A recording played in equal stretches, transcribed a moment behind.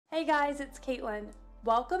Hey guys, it's Caitlin.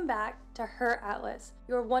 Welcome back to Her.atlas,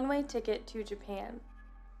 your one-way ticket to Japan.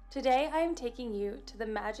 Today I am taking you to the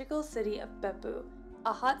magical city of Beppu,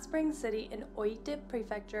 a hot spring city in Oita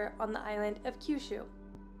Prefecture on the island of Kyushu.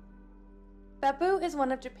 Beppu is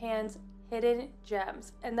one of Japan's hidden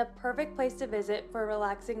gems and the perfect place to visit for a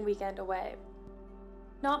relaxing weekend away.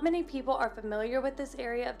 Not many people are familiar with this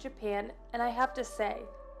area of Japan, and I have to say,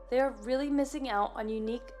 they are really missing out on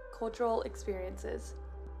unique cultural experiences.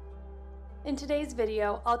 In today's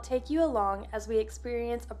video, I'll take you along as we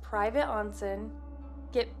experience a private onsen,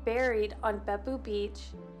 get buried on Beppu Beach,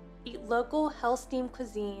 eat local hell-steamed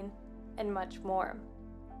cuisine, and much more.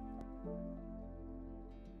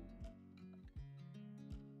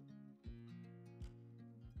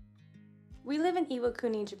 We live in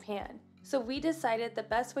Iwakuni, Japan, so we decided the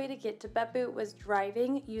best way to get to Beppu was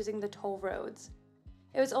driving using the toll roads.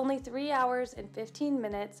 It was only 3 hours and 15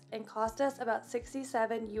 minutes and cost us about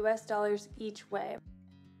 $67 each way.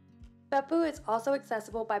 Beppu is also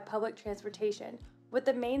accessible by public transportation, with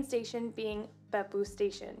the main station being Beppu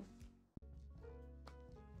Station.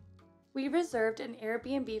 We reserved an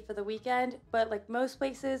Airbnb for the weekend, but like most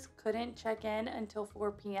places, couldn't check in until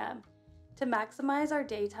 4 p.m. To maximize our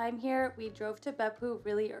daytime here, we drove to Beppu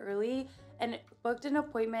really early and booked an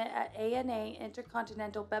appointment at ANA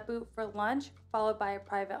Intercontinental Beppu for lunch, followed by a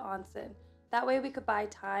private onsen. That way we could buy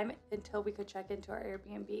time until we could check into our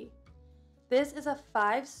Airbnb. This is a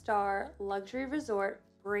 5-star luxury resort,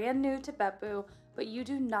 brand new to Beppu, but you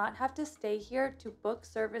do not have to stay here to book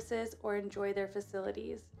services or enjoy their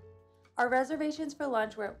facilities. Our reservations for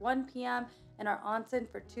lunch were at 1 p.m. and our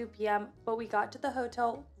onsen for 2 p.m., but we got to the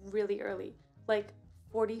hotel really early, like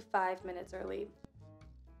 45 minutes early.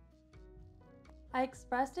 I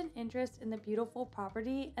expressed an interest in the beautiful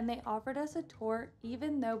property and they offered us a tour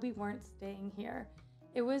even though we weren't staying here.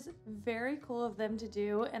 It was very cool of them to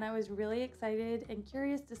do, and I was really excited and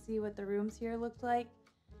curious to see what the rooms here looked like.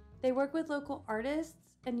 They work with local artists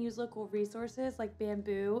and use local resources like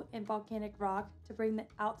bamboo and volcanic rock to bring the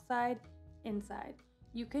outside inside.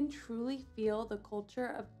 You can truly feel the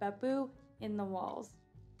culture of Beppu in the walls.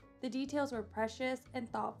 The details were precious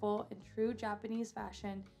and thoughtful in true Japanese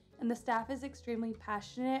fashion, and the staff is extremely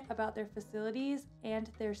passionate about their facilities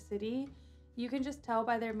and their city. You can just tell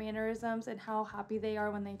by their mannerisms and how happy they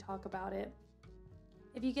are when they talk about it.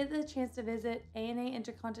 If you get the chance to visit ANA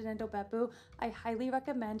Intercontinental Beppu, I highly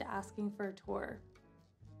recommend asking for a tour.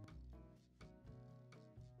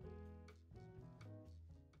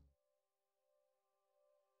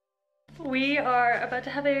 We are about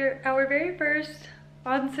to have our very first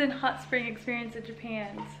onsen hot spring experience in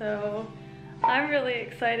Japan, so I'm really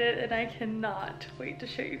excited and I cannot wait to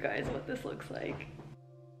show you guys what this looks like.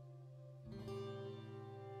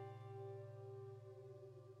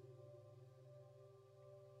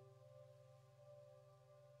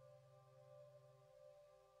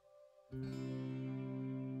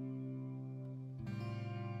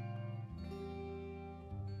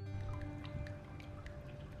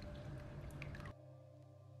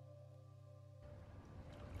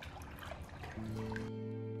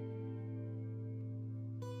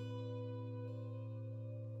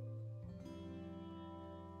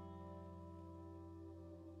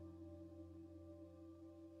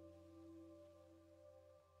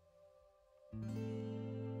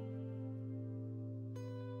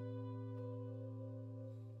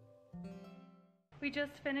 We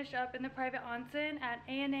just finished up in the private onsen at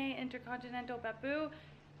ANA Intercontinental Beppu,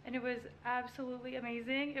 and it was absolutely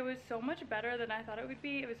amazing. It was so much better than I thought it would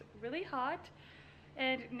be. It was really hot,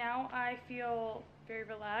 and now I feel very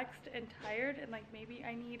relaxed and tired, and like maybe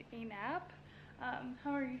I need a nap.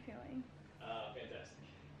 How are you feeling? Fantastic.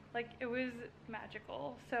 Like, it was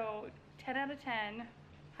magical. So 10 out of 10.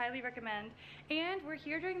 Highly recommend. And we're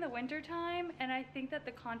here during the winter time, and I think that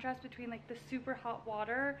the contrast between like the super hot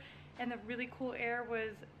water and the really cool air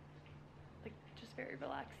was like just very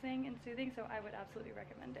relaxing and soothing, so I would absolutely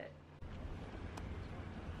recommend it.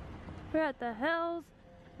 We're at the Hells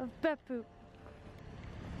of Beppu.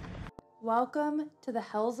 Welcome to the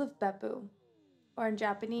Hells of Beppu, or in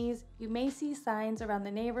Japanese, you may see signs around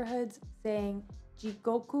the neighborhoods saying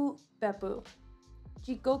Jigoku Beppu.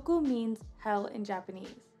 Jigoku means hell in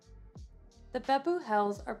Japanese. The Beppu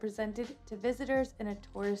Hells are presented to visitors in a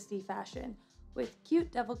touristy fashion, with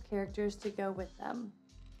cute devil characters to go with them.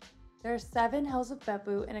 There are 7 Hells of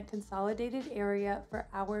Beppu in a consolidated area for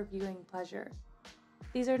our viewing pleasure.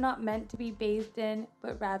 These are not meant to be bathed in,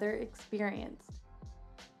 but rather experienced.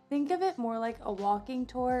 Think of it more like a walking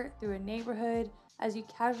tour through a neighborhood as you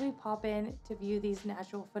casually pop in to view these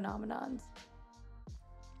natural phenomenons.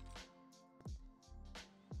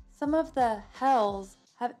 Some of the hells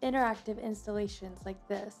have interactive installations like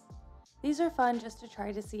this. These are fun just to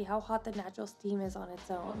try to see how hot the natural steam is on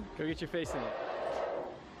its own. Go get your face in it.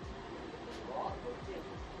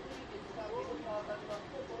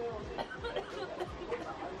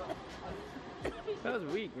 That was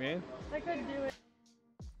weak, man. I couldn't do it.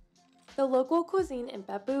 The local cuisine in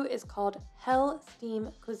Beppu is called Hell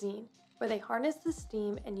Steam Cuisine, where they harness the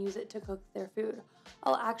steam and use it to cook their food.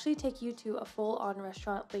 I'll actually take you to a full-on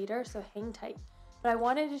restaurant later, so hang tight. But I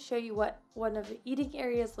wanted to show you what one of the eating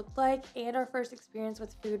areas looked like and our first experience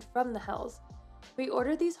with food from the Hells. We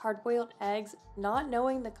ordered these hard-boiled eggs, not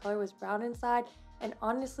knowing the color was brown inside, and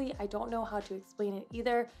honestly, I don't know how to explain it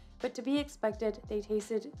either, but to be expected, they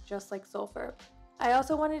tasted just like sulfur. I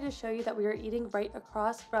also wanted to show you that we were eating right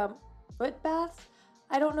across from foot baths.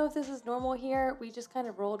 I don't know if this is normal here, we just kind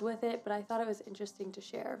of rolled with it, but I thought it was interesting to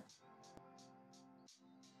share.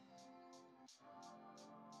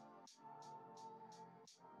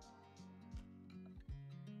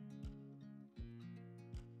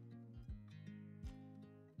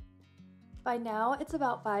 By now, it's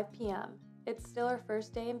about 5 p.m. It's still our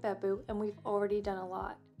first day in Beppu and we've already done a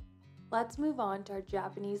lot. Let's move on to our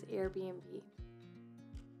Japanese Airbnb.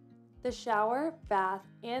 The shower, bath,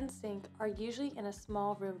 and sink are usually in a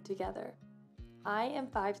small room together. I am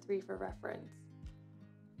 5'3" for reference.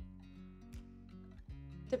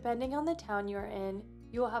 Depending on the town you are in,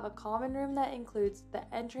 you will have a common room that includes the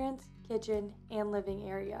entrance, kitchen, and living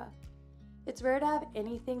area. It's rare to have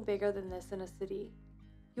anything bigger than this in a city.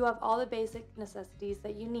 You have all the basic necessities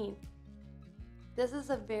that you need. This is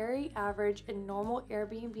a very average and normal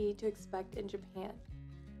Airbnb to expect in Japan.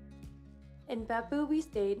 In Beppu, we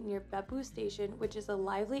stayed near Beppu Station, which is a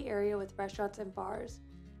lively area with restaurants and bars.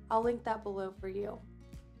 I'll link that below for you.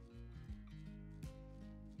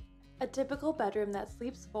 A typical bedroom that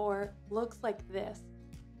sleeps 4 looks like this.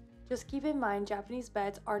 Just keep in mind, Japanese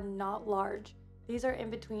beds are not large. These are in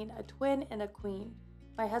between a twin and a queen.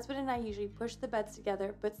 My husband and I usually push the beds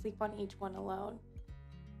together but sleep on each one alone.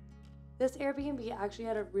 This Airbnb actually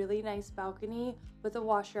had a really nice balcony with a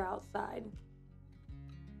washer outside.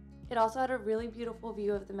 It also had a really beautiful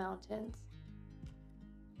view of the mountains.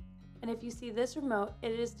 And if you see this remote,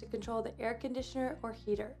 it is to control the air conditioner or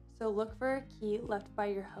heater, so look for a key left by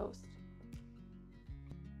your host.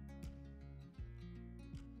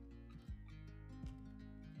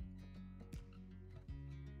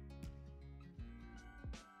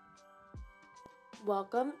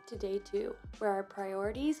 Welcome to day 2, where our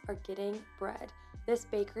priorities are getting bread. This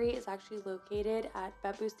bakery is actually located at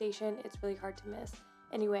Beppu Station. It's really hard to miss.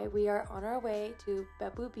 Anyway, we are on our way to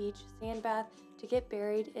Beppu Beach sand bath to get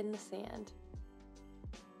buried in the sand.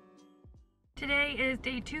 Today is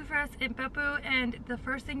day 2 for us in Beppu, and the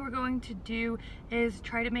first thing we're going to do is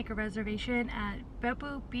try to make a reservation at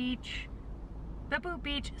Beppu Beach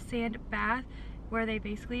sand bath, where they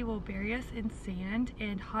basically will bury us in sand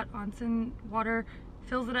and hot onsen water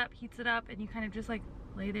fills it up, heats it up, and you kind of just like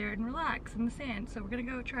lay there and relax in the sand. So we're gonna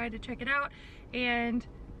go try to check it out and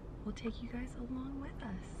we'll take you guys along with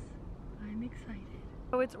us. I'm excited.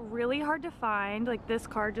 So it's really hard to find, like this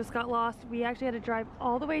car just got lost. We actually had to drive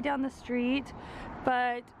all the way down the street,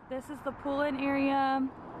 but this is the pull-in area.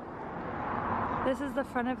 This is the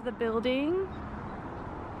front of the building.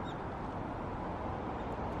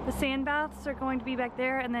 The sand baths are going to be back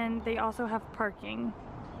there, and then they also have parking.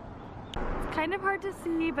 It's kind of hard to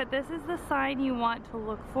see, but this is the sign you want to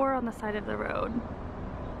look for on the side of the road.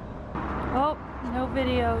 Oh, no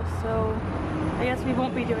video, so I guess we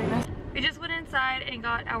won't be doing this. We just went inside and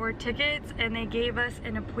got our tickets, and they gave us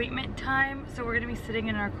an appointment time, so we're gonna be sitting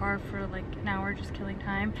in our car for like an hour just killing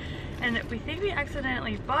time. And we think we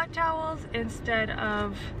accidentally bought towels instead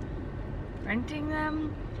of renting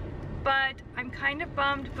them. But I'm kind of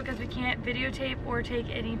bummed because we can't videotape or take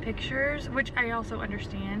any pictures, which I also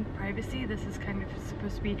understand, privacy. This is kind of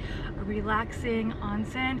supposed to be a relaxing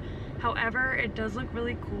onsen. However, it does look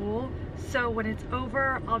really cool. So when it's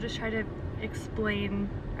over, I'll just try to explain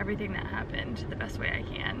everything that happened the best way I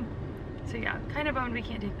can. So yeah, kind of bummed we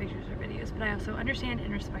can't take pictures or videos, but I also understand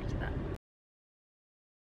and respect that.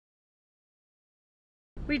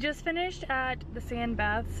 We just finished at the sand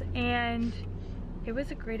baths and it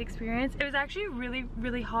was a great experience. It was actually really,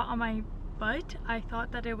 really hot on my butt. I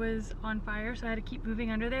thought that it was on fire, so I had to keep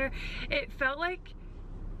moving under there. It felt like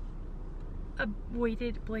a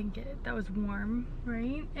weighted blanket that was warm,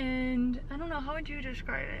 right? And I don't know, how would you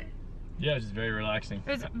describe it? Yeah, it was just very relaxing.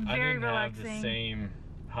 It was very relaxing. I didn't have the same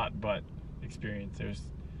hot butt experience. It was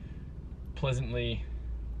pleasantly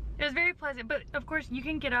It was very pleasant, but of course you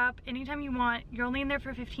can get up anytime you want. You're only in there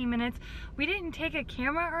for 15 minutes. We didn't take a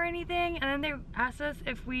camera or anything, and then they asked us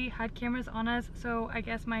if we had cameras on us, so I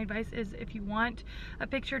guess my advice is if you want a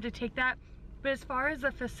picture to take that. But as far as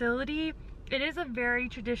the facility, it is a very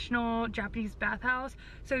traditional Japanese bathhouse,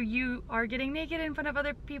 so you are getting naked in front of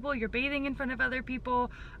other people, you're bathing in front of other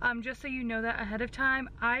people, just so you know that ahead of time.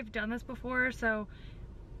 I've done this before, so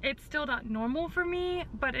it's still not normal for me,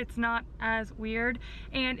 but it's not as weird.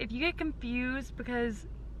 And if you get confused because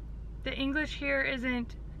the English here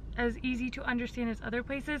isn't as easy to understand as other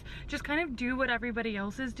places, just kind of do what everybody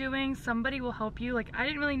else is doing. Somebody will help you. Like, I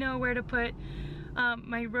didn't really know where to put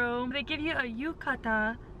my robe. They give you a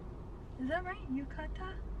yukata. Is that right? Yukata?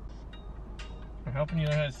 I'm helping you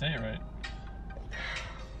learn how to say it right.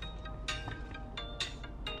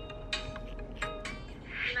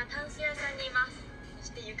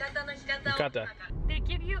 Yukata. They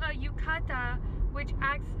give you a yukata, which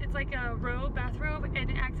acts, it's like a robe, bathrobe, and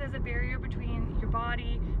it acts as a barrier between your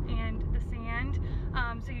body and the sand.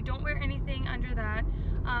 So you don't wear anything under that.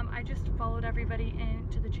 I just followed everybody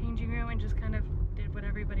into the changing room and just kind of did what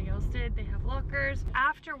everybody else did. They have lockers.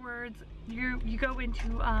 Afterwards, you go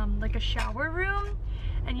into like a shower room,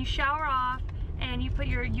 and you shower off, and you put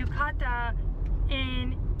your yukata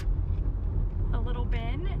in a little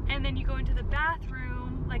bin, and then you go into the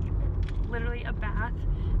bathroom, like literally a bath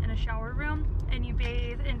and a shower room, and you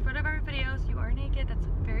bathe in front of everybody else. You are naked, that's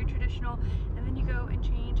very traditional, and then you go and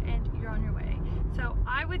change and you're on your way. So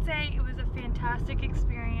I would say it was a fantastic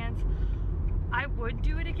experience. I would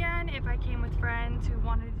do it again if I came with friends who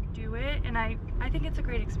wanted to do it, and I think it's a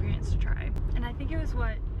great experience to try. And I think it was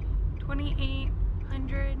what,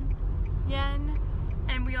 2,800 yen,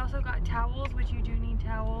 and we also got towels, which you do need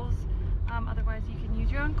towels. Otherwise you can use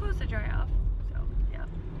your own clothes to dry off. So yeah.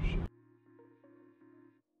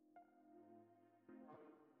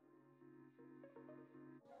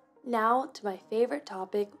 Now to my favorite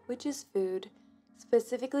topic, which is food,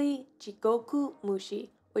 specifically Jigoku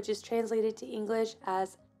Mushi, which is translated to English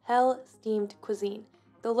as hell steamed cuisine,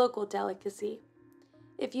 the local delicacy.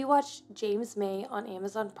 If you watched James May on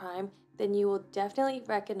Amazon Prime, then you will definitely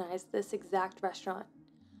recognize this exact restaurant.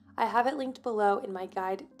 I have it linked below in my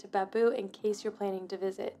guide to Beppu in case you're planning to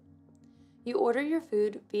visit. You order your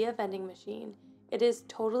food via vending machine. It is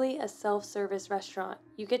totally a self-service restaurant.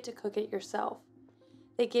 You get to cook it yourself.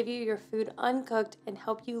 They give you your food uncooked and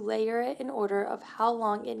help you layer it in order of how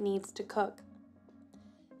long it needs to cook.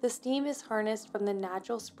 The steam is harnessed from the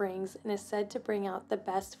natural springs and is said to bring out the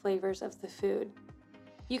best flavors of the food.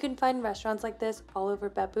 You can find restaurants like this all over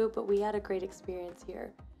Beppu, but we had a great experience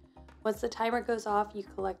here. Once the timer goes off, you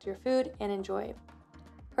collect your food and enjoy.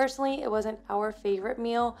 Personally, it wasn't our favorite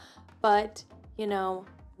meal, but, you know,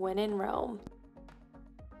 when in Rome.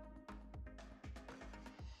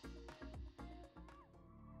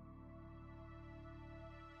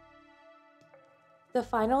 The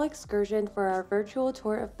final excursion for our virtual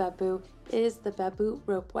tour of Beppu is the Beppu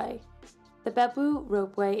Ropeway. The Beppu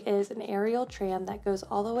Ropeway is an aerial tram that goes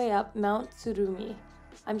all the way up Mount Tsurumi.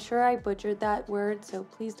 I'm sure I butchered that word, so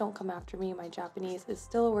please don't come after me. My Japanese is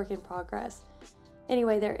still a work in progress.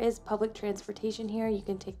 Anyway, there is public transportation here. You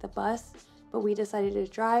can take the bus, but we decided to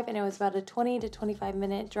drive, and it was about a 20 to 25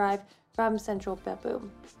 minute drive from central Beppu.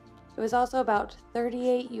 It was also about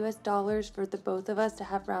 $38 US for the both of us to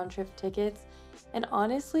have round trip tickets, and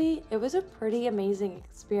honestly, it was a pretty amazing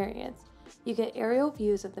experience. You get aerial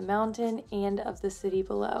views of the mountain and of the city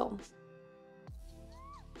below.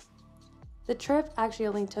 The trip actually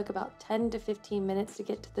only took about 10 to 15 minutes to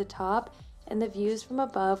get to the top, and the views from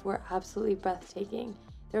above were absolutely breathtaking.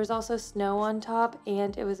 There was also snow on top,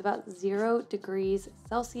 and it was about 0 degrees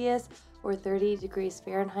Celsius or 30 degrees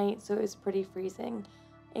Fahrenheit, so it was pretty freezing.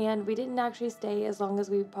 And we didn't actually stay as long as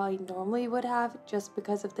we probably normally would have just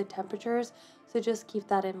because of the temperatures, so just keep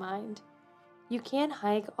that in mind. You can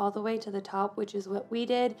hike all the way to the top, which is what we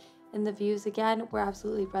did, and the views again were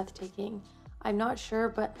absolutely breathtaking. I'm not sure,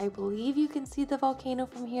 but I believe you can see the volcano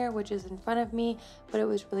from here, which is in front of me, but it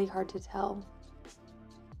was really hard to tell.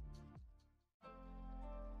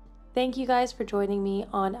 Thank you guys for joining me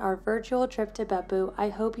on our virtual trip to Beppu. I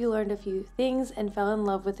hope you learned a few things and fell in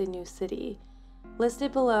love with the new city.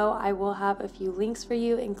 Listed below, I will have a few links for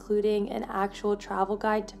you, including an actual travel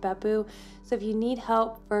guide to Beppu. So if you need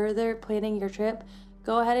help further planning your trip,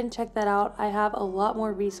 go ahead and check that out. I have a lot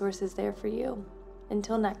more resources there for you.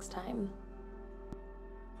 Until next time.